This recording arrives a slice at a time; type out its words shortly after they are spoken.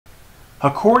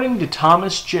According to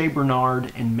Thomas J.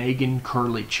 Bernard and Megan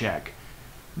Kurkychek,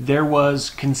 there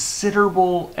was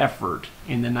considerable effort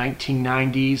in the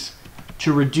 1990s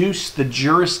to reduce the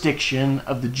jurisdiction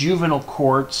of the juvenile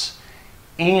courts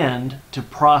and to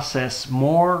process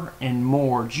more and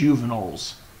more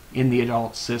juveniles in the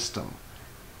adult system.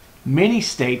 Many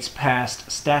states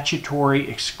passed statutory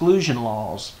exclusion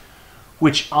laws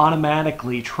which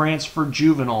automatically transferred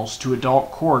juveniles to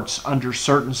adult courts under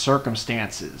certain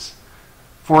circumstances.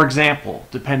 For example,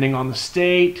 depending on the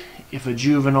state, if a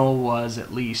juvenile was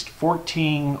at least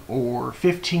 14 or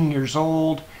 15 years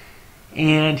old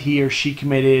and he or she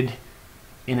committed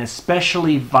an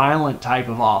especially violent type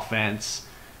of offense,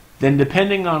 then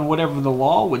depending on whatever the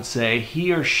law would say,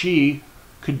 he or she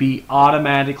could be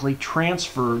automatically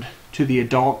transferred to the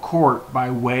adult court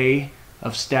by way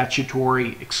of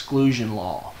statutory exclusion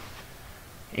law.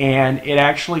 And it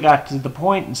actually got to the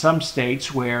point in some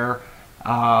states where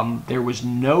there was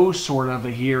no sort of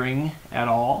a hearing at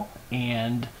all,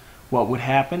 and what would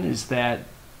happen is that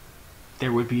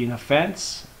there would be an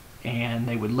offense and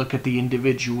they would look at the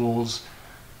individual's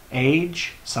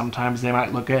age. Sometimes they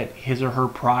might look at his or her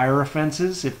prior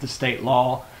offenses if the state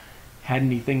law had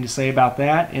anything to say about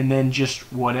that, and then just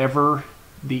whatever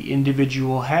the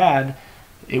individual had,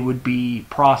 it would be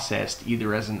processed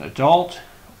either as an adult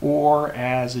or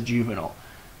as a juvenile,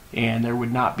 and there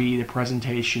would not be the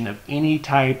presentation of any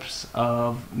types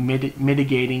of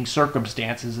mitigating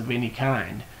circumstances of any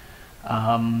kind.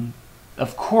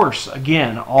 Of course,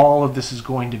 again, all of this is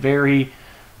going to vary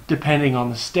depending on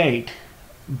the state,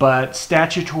 but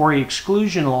statutory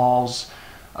exclusion laws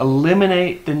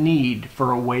eliminate the need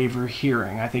for a waiver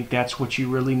hearing. I think that's what you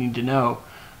really need to know.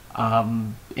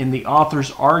 And the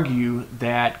authors argue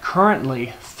that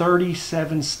currently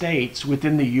 37 states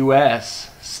within the U.S.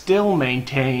 still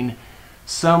maintain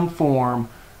some form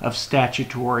of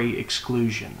statutory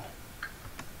exclusion.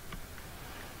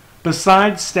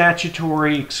 Besides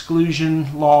statutory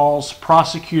exclusion laws,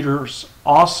 prosecutors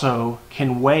also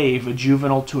can waive a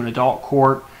juvenile to an adult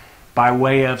court by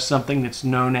way of something that's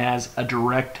known as a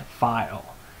direct file.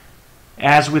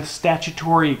 As with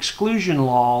statutory exclusion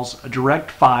laws, a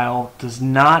direct file does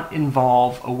not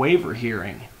involve a waiver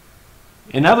hearing.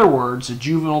 In other words, a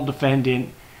juvenile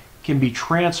defendant can be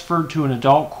transferred to an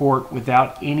adult court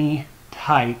without any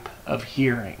type of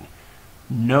hearing.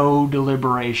 No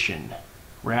deliberation.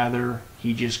 Rather,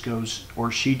 he just goes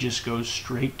or she just goes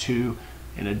straight to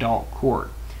an adult court.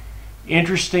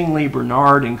 Interestingly,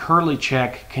 Bernard and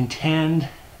Kurkychek contend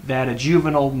that a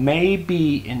juvenile may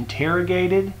be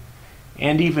interrogated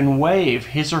and even waive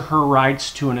his or her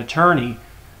rights to an attorney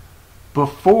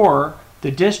before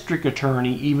the district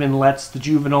attorney even lets the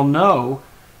juvenile know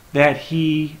that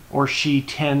he or she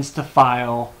tends to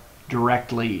file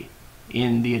directly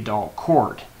in the adult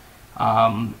court.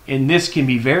 And this can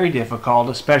be very difficult,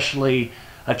 especially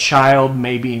a child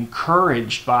may be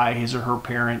encouraged by his or her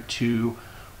parent to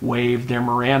waive their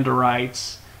Miranda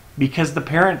rights because the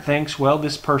parent thinks, well,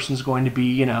 this person's going to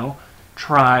be,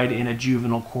 tried in a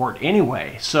juvenile court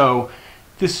anyway. So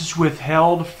this is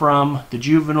withheld from the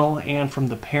juvenile and from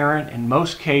the parent in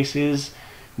most cases.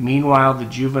 Meanwhile, the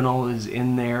juvenile is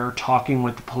in there talking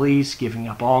with the police, giving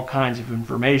up all kinds of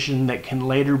information that can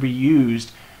later be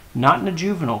used not in a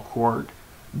juvenile court,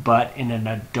 but in an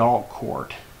adult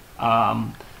court.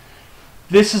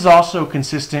 This is also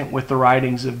consistent with the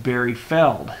writings of Barry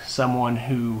Feld, someone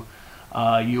who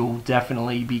you'll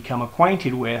definitely become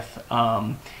acquainted with.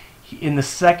 In the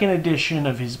second edition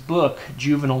of his book,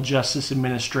 Juvenile Justice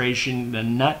Administration, The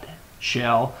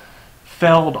Nutshell,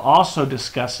 Feld also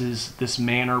discusses this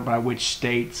manner by which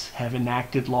states have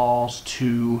enacted laws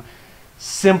to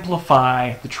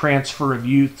simplify the transfer of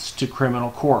youths to criminal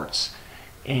courts.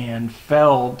 And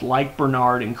Feld, like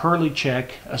Bernard and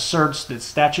Kurkychek, asserts that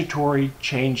statutory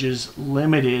changes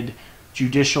limited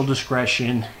judicial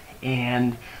discretion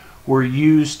and were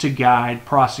used to guide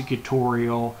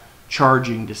prosecutorial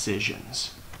charging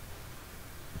decisions.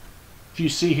 If you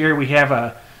see here, we have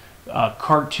a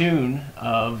cartoon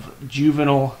of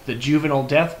the juvenile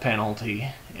death penalty,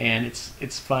 and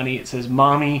it's funny. It says,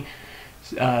 "Mommy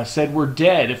said we're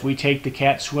dead if we take the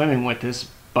cat swimming with us,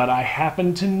 but I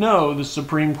happen to know the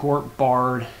Supreme Court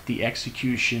barred the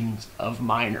executions of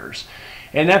minors."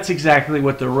 And that's exactly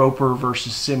what the Roper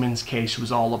versus Simmons case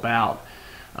was all about.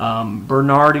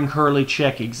 Bernard and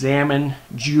Kurkychek examine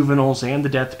juveniles and the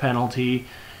death penalty,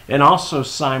 and also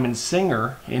Simon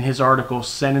Singer, in his article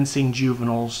Sentencing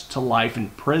Juveniles to Life in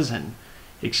Prison,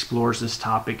 explores this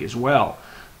topic as well.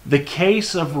 The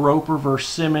case of Roper versus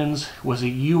Simmons was a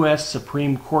U.S.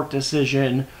 Supreme Court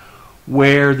decision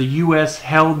where the U.S.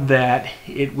 held that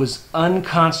it was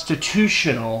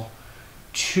unconstitutional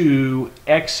to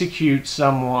execute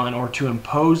someone or to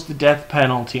impose the death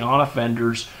penalty on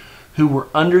offenders who were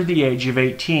under the age of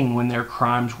 18 when their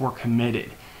crimes were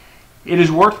committed. It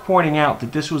is worth pointing out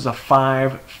that this was a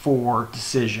 5-4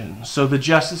 decision, so the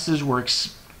justices were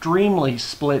extremely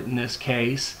split in this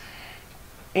case.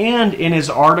 And in his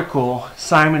article,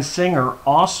 Simon Singer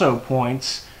also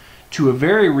points to a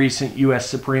very recent U.S.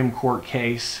 Supreme Court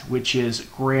case, which is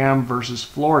Graham versus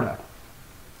Florida.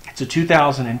 It's a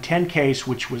 2010 case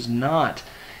which was not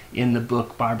in the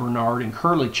book by Bernard and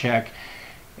Kurkychek.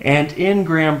 And in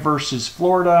Graham versus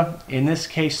Florida, in this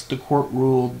case, the court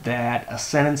ruled that a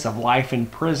sentence of life in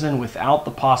prison without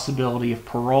the possibility of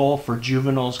parole for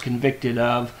juveniles convicted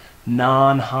of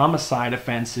non-homicide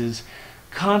offenses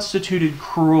constituted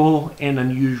cruel and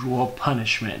unusual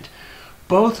punishment.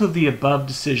 Both of the above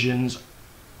decisions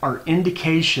are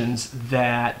indications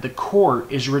that the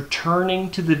court is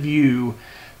returning to the view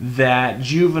that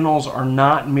juveniles are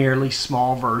not merely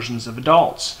small versions of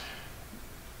adults.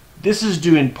 This is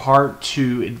due in part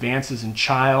to advances in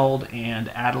child and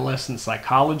adolescent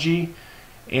psychology,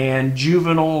 and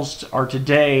juveniles are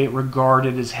today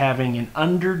regarded as having an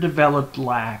underdeveloped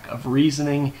lack of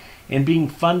reasoning and being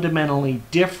fundamentally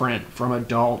different from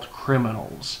adult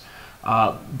criminals.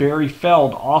 Barry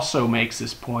Feld also makes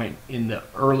this point in the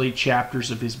early chapters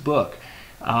of his book.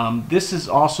 This is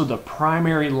also the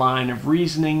primary line of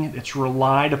reasoning that's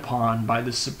relied upon by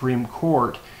the Supreme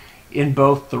Court in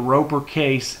both the Roper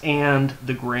case and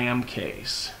the Graham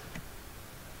case.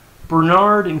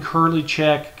 Bernard and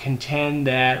Kurkychek contend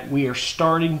that we are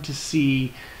starting to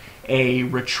see a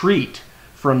retreat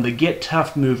from the Get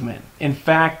Tough movement. In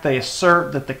fact, they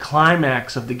assert that the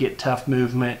climax of the Get Tough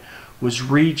movement was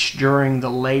reached during the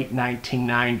late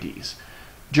 1990s.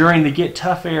 During the Get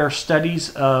Tough era,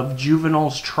 studies of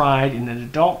juveniles tried in an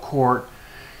adult court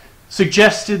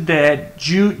suggested that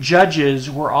judges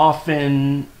were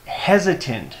often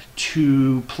hesitant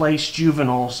to place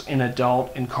juveniles in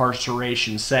adult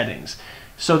incarceration settings.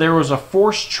 So there was a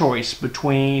forced choice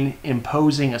between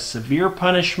imposing a severe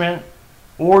punishment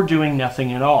or doing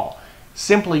nothing at all.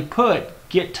 Simply put,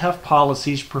 Get Tough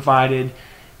policies provided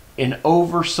an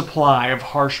oversupply of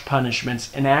harsh punishments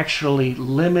and actually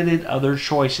limited other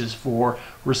choices for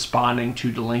responding to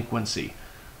delinquency.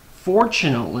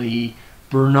 Fortunately,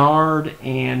 Bernard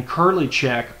and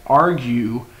Kurkychek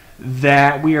argue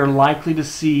that we are likely to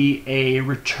see a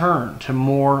return to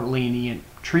more lenient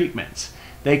treatments.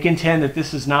 They contend that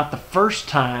this is not the first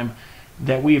time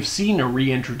that we have seen a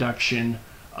reintroduction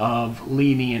of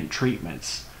lenient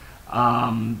treatments.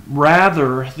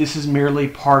 Rather, this is merely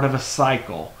part of a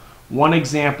cycle. One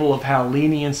example of how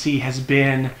leniency has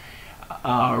been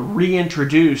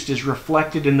reintroduced is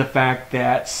reflected in the fact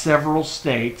that several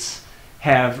states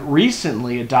have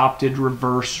recently adopted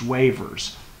reverse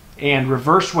waivers. And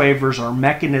reverse waivers are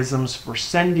mechanisms for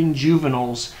sending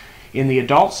juveniles in the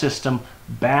adult system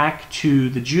back to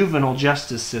the juvenile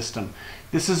justice system.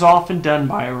 This is often done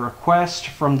by a request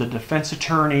from the defense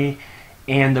attorney,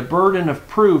 and the burden of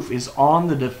proof is on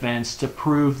the defense to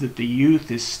prove that the youth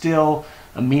is still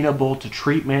amenable to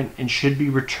treatment and should be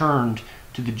returned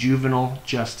to the juvenile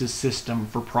justice system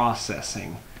for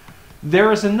processing.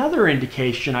 There is another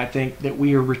indication, I think, that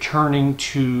we are returning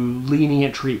to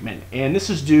lenient treatment, and this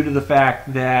is due to the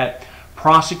fact that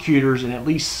prosecutors in at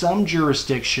least some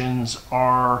jurisdictions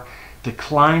are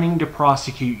declining to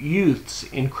prosecute youths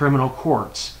in criminal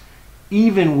courts,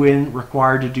 even when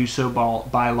required to do so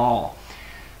by law.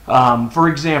 For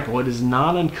example, it is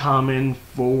not uncommon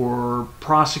for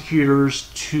prosecutors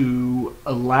to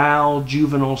allow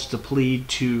juveniles to plead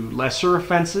to lesser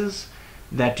offenses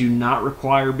that do not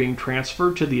require being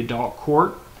transferred to the adult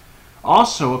court.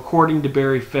 Also, according to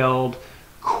Barry Feld,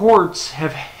 courts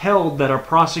have held that a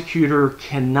prosecutor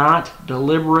cannot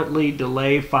deliberately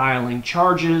delay filing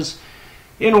charges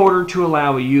in order to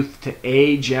allow a youth to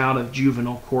age out of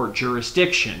juvenile court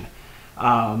jurisdiction.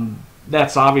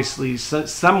 That's obviously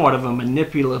somewhat of a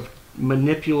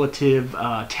manipulative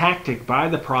tactic by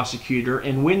the prosecutor,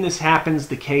 and when this happens,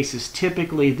 the case is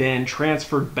typically then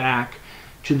transferred back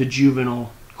to the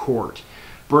juvenile court.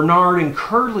 Bernard and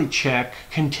Kurkychek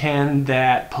contend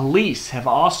that police have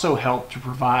also helped to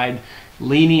provide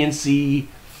leniency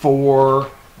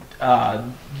for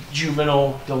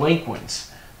juvenile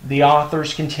delinquents. The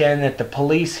authors contend that the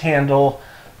police handle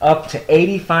up to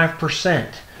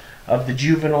 85% of the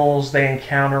juveniles they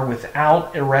encounter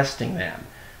without arresting them.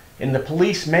 And the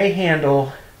police may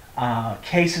handle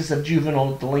cases of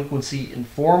juvenile delinquency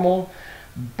informal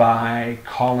by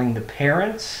calling the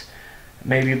parents,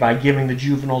 maybe by giving the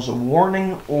juveniles a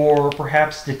warning or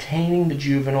perhaps detaining the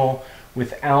juvenile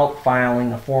without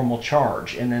filing a formal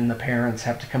charge, and then the parents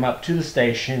have to come up to the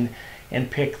station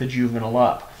and pick the juvenile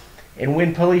up. And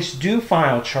when police do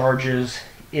file charges,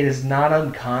 it is not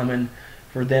uncommon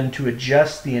for them to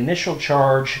adjust the initial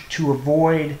charge to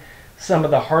avoid some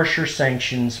of the harsher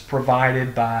sanctions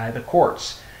provided by the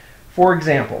courts. For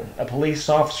example, a police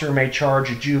officer may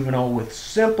charge a juvenile with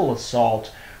simple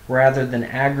assault rather than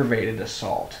aggravated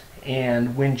assault.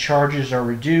 And when charges are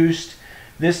reduced,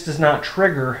 this does not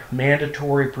trigger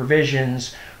mandatory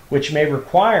provisions which may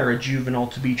require a juvenile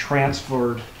to be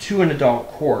transferred to an adult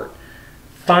court.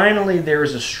 Finally, there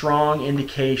is a strong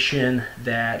indication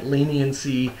that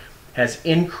leniency has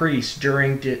increased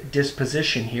during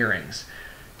disposition hearings.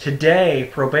 Today,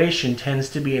 probation tends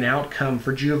to be an outcome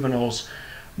for juveniles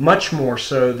much more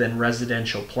so than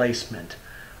residential placement.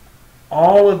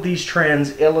 All of these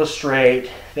trends illustrate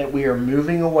that we are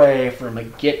moving away from a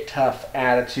get tough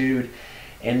attitude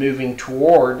and moving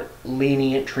toward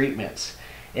lenient treatments.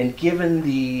 And given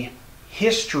the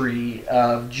history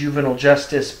of juvenile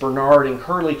justice, Bernard and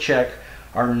Kurkychek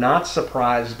are not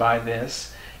surprised by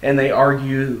this, and they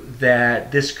argue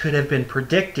that this could have been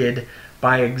predicted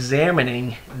by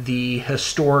examining the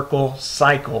historical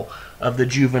cycle of the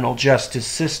juvenile justice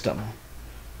system.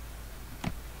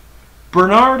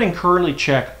 Bernard and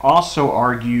Kurkychek also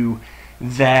argue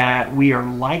that we are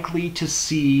likely to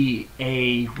see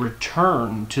a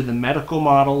return to the medical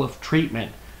model of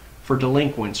treatment for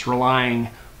delinquents, relying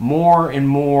more and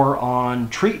more on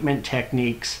treatment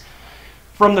techniques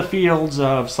from the fields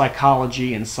of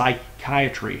psychology and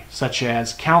psychiatry, such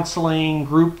as counseling,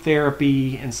 group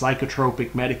therapy, and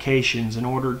psychotropic medications in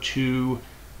order to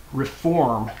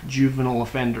reform juvenile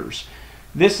offenders.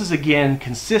 This is again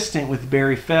consistent with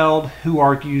Barry Feld, who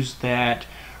argues that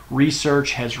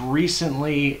research has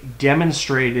recently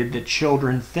demonstrated that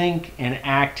children think and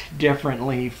act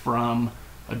differently from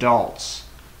adults.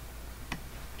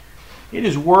 It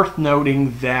is worth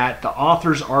noting that the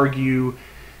authors argue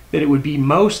that it would be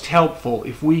most helpful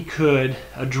if we could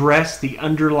address the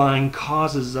underlying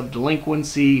causes of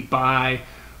delinquency by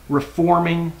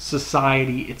reforming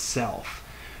society itself.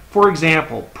 For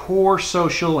example, poor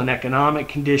social and economic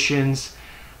conditions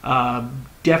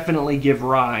definitely give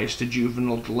rise to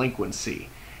juvenile delinquency.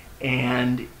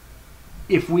 And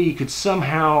if we could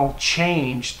somehow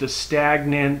change the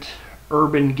stagnant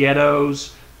urban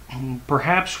ghettos,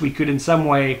 perhaps we could in some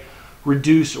way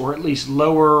reduce or at least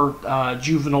lower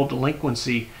juvenile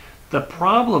delinquency. The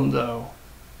problem, though,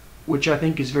 which I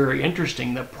think is very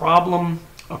interesting, the problem,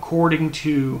 according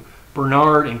to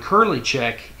Bernard and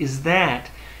Kurkychek, is that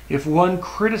if one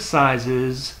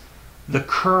criticizes the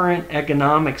current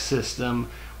economic system,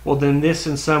 well, then this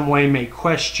in some way may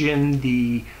question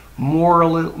the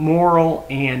moral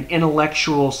and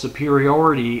intellectual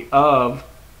superiority of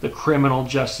the criminal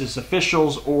justice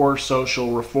officials or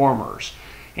social reformers.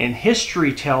 And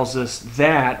history tells us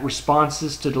that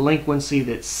responses to delinquency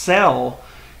that excel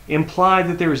imply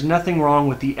that there is nothing wrong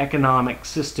with the economic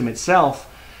system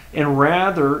itself, and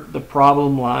rather the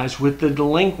problem lies with the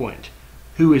delinquent,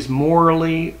 who is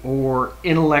morally or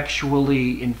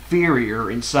intellectually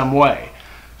inferior in some way.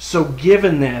 So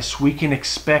given this, we can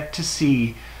expect to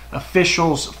see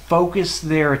officials focus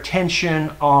their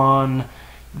attention on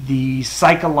the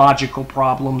psychological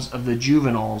problems of the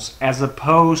juveniles as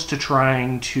opposed to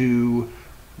trying to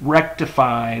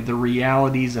rectify the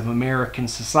realities of American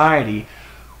society,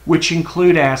 which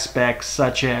include aspects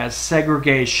such as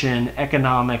segregation,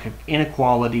 economic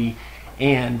inequality,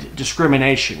 and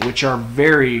discrimination, which are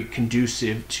very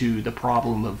conducive to the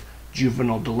problem of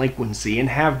juvenile delinquency and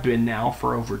have been now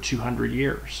for over 200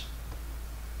 years.